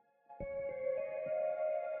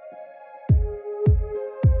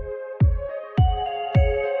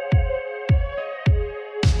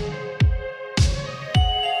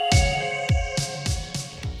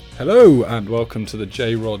Hello and welcome to the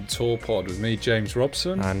JROD Tour Pod with me, James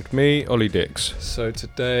Robson. And me, Olly Dix. So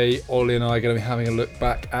today, Ollie and I are going to be having a look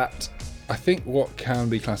back at, I think, what can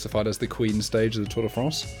be classified as the Queen stage of the Tour de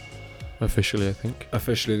France. Officially, I think.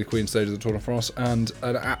 Officially the Queen stage of the Tour de France, and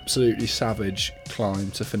an absolutely savage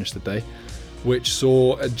climb to finish the day, which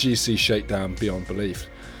saw a GC shakedown beyond belief.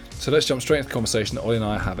 So let's jump straight into the conversation that Ollie and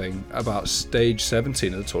I are having about stage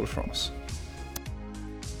 17 of the Tour de France.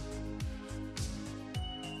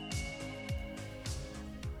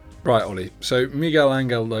 Right, Ollie. So Miguel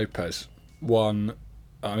Angel Lopez won.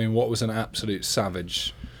 I mean, what was an absolute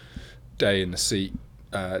savage day in the seat,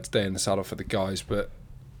 day in the saddle for the guys. But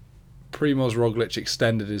Primož Roglič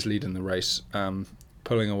extended his lead in the race,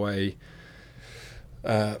 pulling away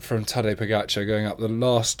from Tadej Pogačar going up the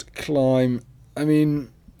last climb. I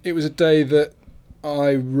mean, it was a day that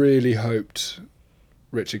I really hoped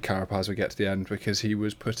Richard Carapaz would get to the end, because he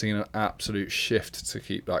was putting in an absolute shift to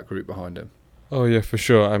keep that group behind him. Oh yeah, for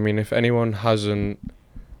sure. I mean, if anyone hasn't,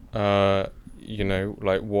 watched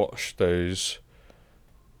those,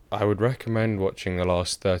 I would recommend watching the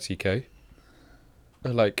last 30k.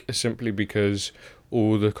 Simply because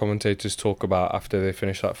all the commentators talk about after they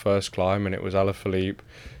finish that first climb, and it was Alaphilippe,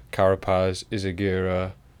 Carapaz,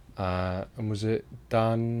 Izagirre, and was it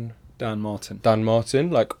Dan Martin? Dan Martin.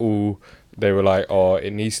 They were like, oh,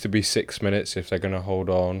 it needs to be 6 minutes if they're going to hold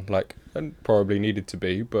on. And probably needed to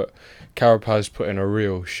be, but Carapaz put in a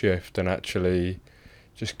real shift and actually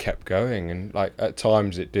just kept going. And at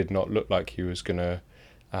times it did not look like he was going to,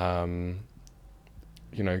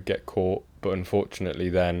 get caught. But unfortunately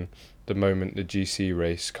then, the moment the GC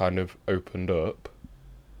race kind of opened up,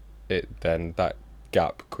 that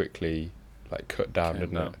gap quickly cut down,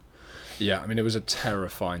 didn't it? Yeah, I mean, it was a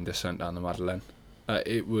terrifying descent down the Madeleine.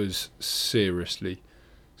 It was seriously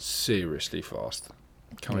fast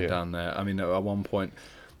coming down there. I mean, at one point,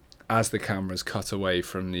 as the cameras cut away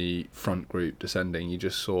from the front group descending, you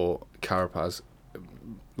just saw Carapaz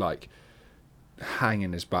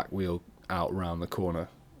hanging his back wheel out round the corner.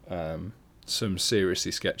 Some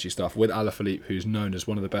seriously sketchy stuff with Alaphilippe, who's known as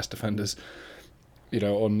one of the best defenders,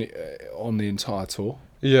 on the entire tour.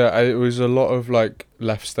 Yeah, it was a lot of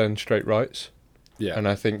lefts then straight rights. Yeah, and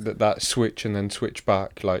I think that switch and then switch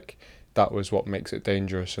back, that was what makes it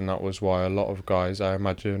dangerous, and that was why a lot of guys, I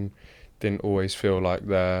imagine, didn't always feel like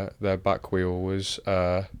their back wheel was,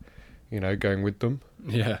 going with them.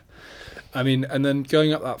 Yeah, I mean, and then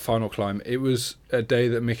going up that final climb, it was a day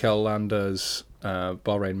that Mikel Landa's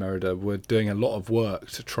Bahrain Merida were doing a lot of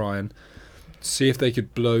work to try and see if they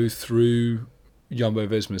could blow through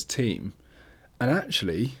Jumbo-Visma's team, and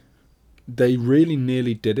actually, they really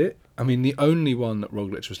nearly did it. I mean, the only one that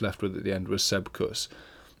Roglič was left with at the end was Seb Kuss.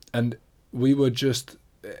 And we were just...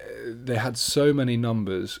 They had so many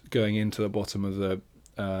numbers going into the bottom of the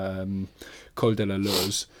Col de la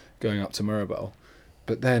Loze, going up to Mirabel.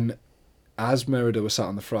 But then, as Merida was sat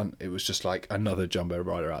on the front, it was just another Jumbo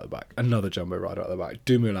rider out the back. Another Jumbo rider out the back.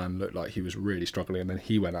 Dumoulin looked like he was really struggling, and then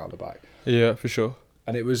he went out the back. Yeah, for sure.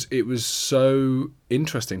 And it was so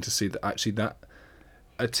interesting to see that actually that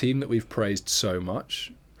a team that we've praised so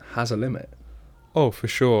much has a limit. Oh, for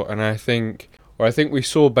sure. And I think we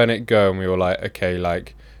saw Bennett go and we were like, okay,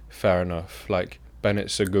 fair enough.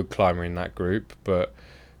 Bennett's a good climber in that group, but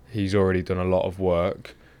he's already done a lot of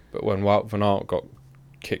work. But when Wout van Aert got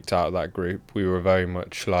kicked out of that group, we were very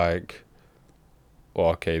much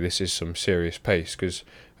okay, this is some serious pace, because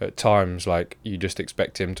at times, you just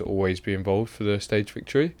expect him to always be involved for the stage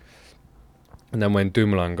victory. And then when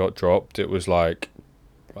Dumoulin got dropped, it was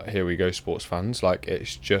here we go, sports fans.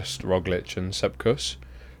 It's just Roglič and Sepp Kuss.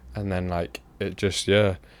 And then,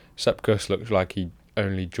 Sepp Kuss looked like he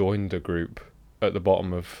only joined the group at the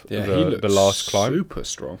bottom of the last climb. Super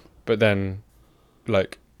strong. But then,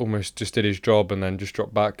 almost just did his job and then just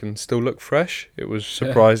dropped back and still looked fresh. It was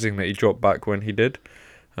surprising that he dropped back when he did.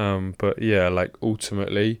 But yeah,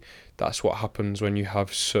 ultimately, that's what happens when you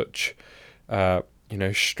have such,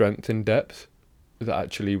 strength in depth, that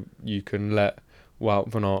actually you can let Wout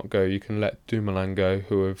van Aert go, you can let Dumoulin go,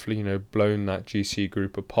 who have, blown that GC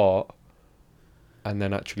group apart, and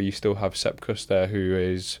then actually you still have Sepp Kuss there,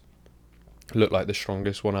 who looked like the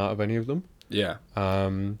strongest one out of any of them. Yeah.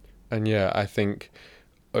 And yeah, I think,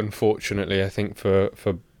 unfortunately, for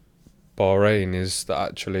Bahrain is that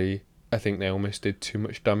actually, I think they almost did too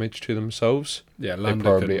much damage to themselves. Yeah, Landa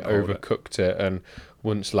probably overcooked it, and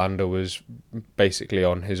once Landa was basically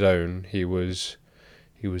on his own, he was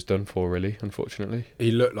done for, really, unfortunately.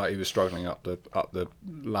 He looked like he was struggling up the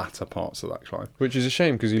latter parts of that climb. Which is a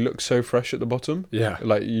shame, because he looked so fresh at the bottom. Yeah.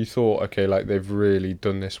 You thought, okay, they've really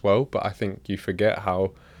done this well, but I think you forget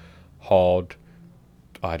how hard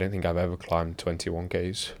I don't think I've ever climbed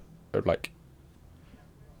 21Ks, like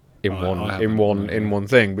in I one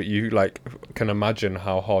thing. But you like can imagine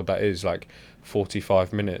how hard that is. Like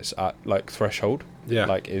 45 minutes at like threshold. Yeah.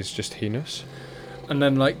 Like is just heinous. And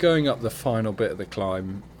then like going up the final bit of the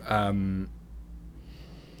climb,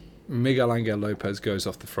 Miguel Angel Lopez goes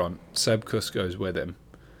off the front. Seb Kuss goes with him,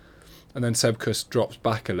 and then Seb Kuss drops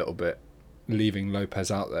back a little bit, leaving Lopez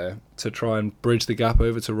out there to try and bridge the gap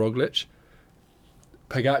over to Roglic.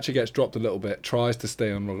 Pogacar gets dropped a little bit, tries to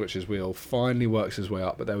stay on Roglic's wheel, finally works his way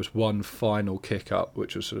up, but there was one final kick up,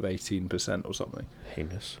 which was sort of 18% or something.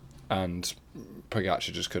 Heinous. And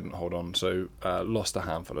Pogacar just couldn't hold on, so lost a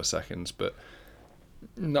handful of seconds, but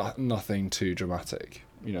nothing too dramatic.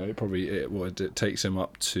 You know, it takes him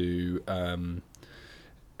up to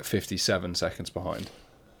 57 seconds behind.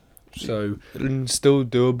 So still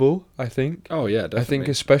doable, I think. Oh yeah, definitely. I think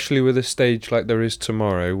especially with a stage like there is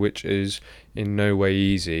tomorrow, which is in no way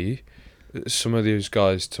easy, some of those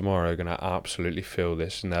guys tomorrow are going to absolutely feel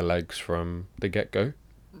this in their legs from the get-go.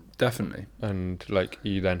 Definitely. And like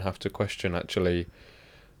you then have to question actually,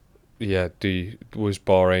 was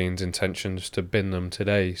Bahrain's intentions to bin them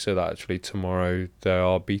today so that actually tomorrow they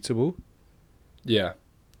are beatable? Yeah.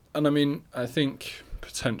 And I mean, I think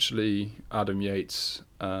potentially Adam Yates'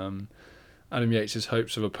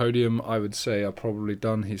 hopes of a podium, I would say, are probably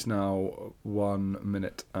done. He's now 1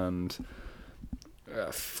 minute and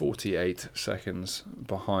 48 seconds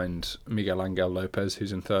behind Miguel Angel Lopez,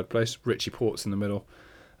 who's in third place. Richie Port's in the middle.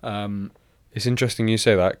 It's interesting you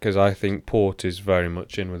say that because I think Port is very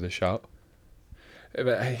much in with a shout.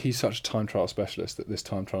 But he's such a time trial specialist that this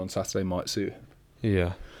time trial on Saturday might suit him.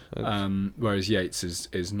 Yeah. Whereas Yates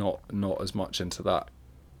is not as much into that.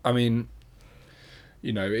 I mean,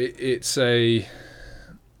 you know, it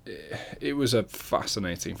was a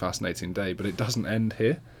fascinating day, but it doesn't end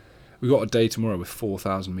here. We've got a day tomorrow with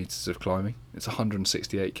 4,000 metres of climbing. It's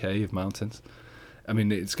 168k of mountains. I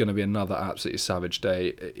mean, it's going to be another absolutely savage day.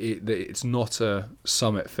 It's not a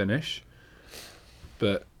summit finish,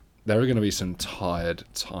 but there are going to be some tired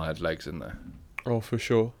legs in there. Oh, for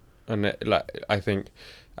sure. And I think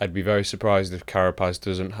I'd be very surprised if Carapaz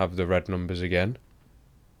doesn't have the red numbers again,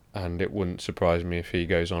 and it wouldn't surprise me if he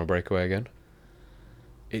goes on a breakaway again.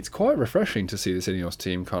 It's quite refreshing to see this Ineos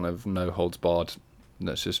team kind of no holds barred.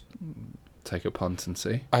 Let's just take a punt and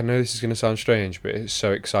see. I know this is going to sound strange, but it's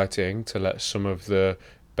so exciting to let some of the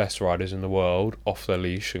best riders in the world off their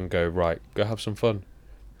leash and go have some fun.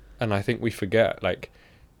 And I think we forget, like,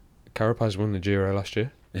 Carapaz won the Giro last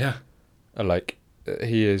year. Yeah.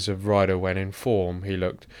 He is a rider when in form.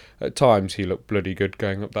 At times he looked bloody good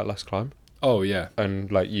going up that last climb. Oh yeah.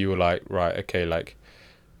 And like you were like, right, okay, like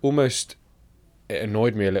almost it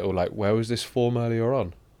annoyed me a little, like where was this form earlier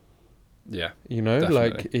on? Yeah. You know, definitely.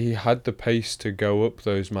 like he had the pace to go up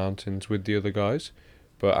those mountains with the other guys,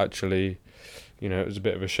 but actually, you know, it was a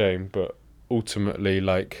bit of a shame. But ultimately,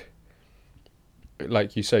 like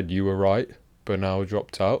you said, you were right. Bernal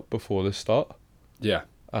dropped out before the start. Yeah.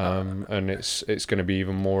 And it's going to be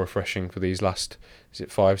even more refreshing for these last, is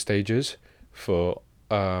it 5 stages, for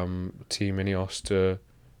Team Ineos to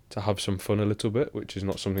have some fun a little bit, which is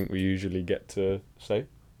not something we usually get to say.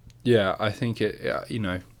 Yeah, I think you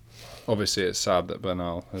know, obviously it's sad that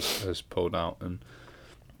Bernal has pulled out,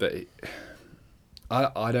 but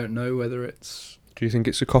I don't know whether it's. Do you think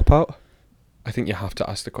it's a cop-out? I think you have to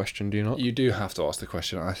ask the question, do you not? You do have to ask the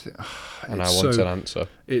question. I think, and I want an answer.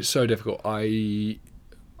 It's so difficult.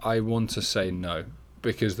 I want to say no,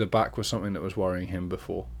 because the back was something that was worrying him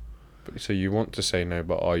before. So you want to say no,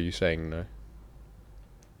 but are you saying no?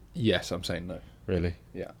 Yes, I'm saying no. Really?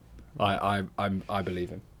 Yeah. I believe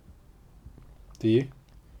him. Do you?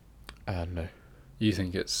 No. You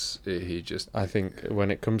think he just... I think when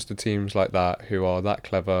it comes to teams like that, who are that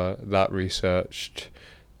clever, that researched,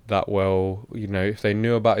 that well, you know, if they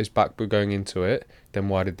knew about his back but going into it, then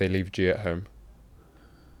why did they leave G at home?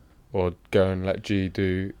 Or go and let G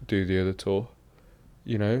do the other tour?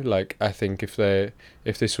 You know, like, I think if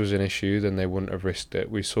this was an issue, then they wouldn't have risked it.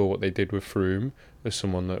 We saw what they did with Froome, as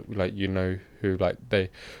someone that, like, you know, who, like, they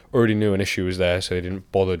already knew an issue was there, so they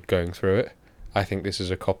didn't bother going through it. I think this is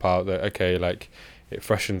a cop-out that, okay, like, it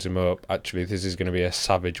freshens him up. Actually, this is going to be a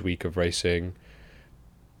savage week of racing.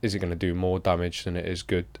 Is it going to do more damage than it is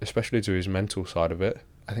good, especially to his mental side of it?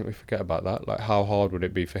 I think we forget about that. Like, how hard would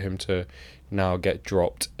it be for him to now get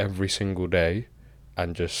dropped every single day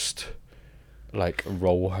and just, like,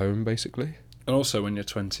 roll home, basically? And also, when you're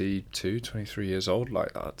 22, 23 years old,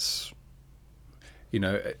 like, that's... You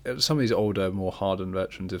know, some of these older, more hardened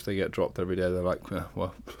veterans, if they get dropped every day, they're like,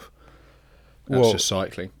 well... That's just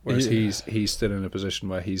cycling. Whereas he's still in a position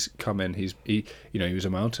where he's come in. He was a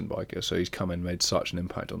mountain biker, so he's come in, made such an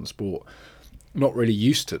impact on the sport. Not really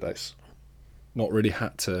used to this. Not really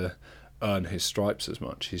had to earn his stripes as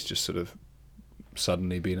much. He's just sort of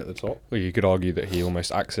suddenly been at the top. Well, you could argue that he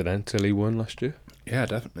almost accidentally won last year. Yeah,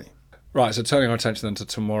 definitely. Right, so turning our attention then to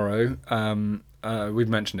tomorrow. We've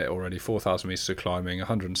mentioned it already. 4,000 metres of climbing,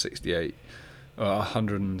 168k.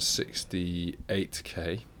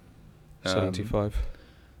 75.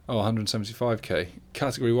 175k.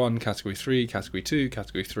 Category 1, Category 3, Category 2,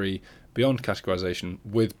 Category 3, beyond categorisation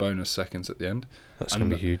with bonus seconds at the end. That's going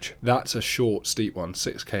to be huge. That's a short, steep one.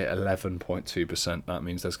 6k, 11.2%. That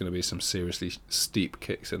means there's going to be some seriously steep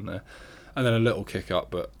kicks in there. And then a little kick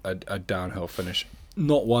up, but a downhill finish.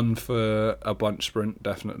 Not one for a bunch sprint,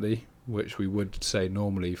 definitely, which we would say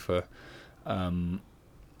normally for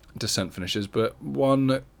descent finishes, but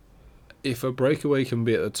one, if a breakaway can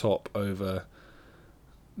be at the top over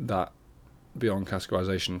that beyond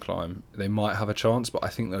categorisation climb, they might have a chance, but I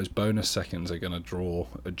think those bonus seconds are going to draw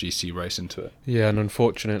a GC race into it. Yeah, and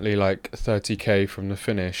unfortunately, like 30k from the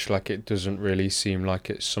finish, like it doesn't really seem like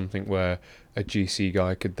it's something where a GC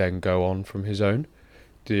guy could then go on from his own.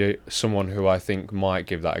 Someone who I think might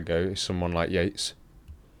give that a go is someone like Yates.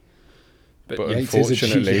 But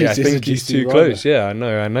unfortunately, I think he's too close. Yeah, I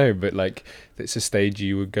know. But like, it's a stage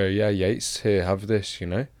you would go, yeah, Yates, here, have this,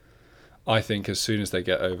 I think as soon as they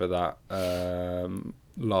get over that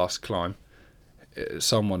last climb,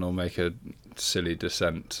 someone will make a silly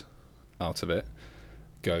descent out of it,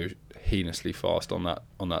 go heinously fast on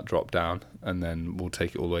that drop down, and then we'll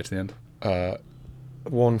take it all the way to the end.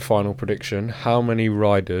 One final prediction: how many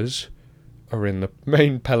riders are in the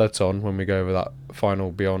main peloton when we go over that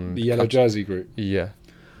final beyond the yellow jersey group? Yeah,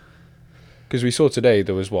 because we saw today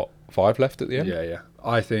there was 5 left at the end. Yeah.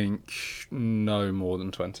 I think no more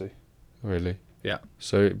than 20. Really? Yeah.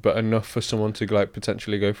 So, but enough for someone to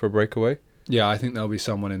potentially go for a breakaway? Yeah, I think there'll be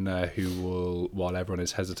someone in there who will, while everyone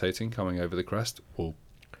is hesitating coming over the crest, will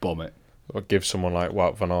bomb it. Or give someone like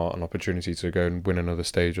Wout van Aert an opportunity to go and win another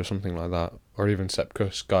stage or something like that. Or even Sepp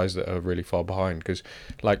Kuss, guys that are really far behind. Because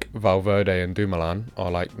like Valverde and Dumoulin are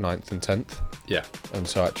like 9th and 10th. Yeah. And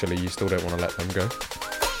so actually you still don't want to let them go.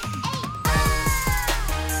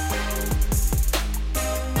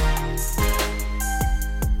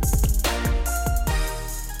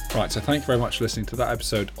 Right, so thank you very much for listening to that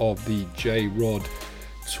episode of the JROD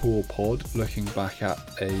Tour Pod, looking back at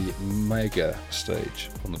a mega stage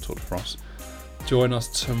on the Tour de France. Join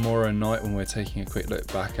us tomorrow night when we're taking a quick look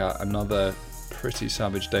back at another pretty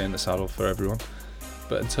savage day in the saddle for everyone.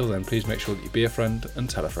 But until then, please make sure that you be a friend and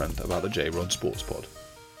tell a friend about the JROD Sports Pod.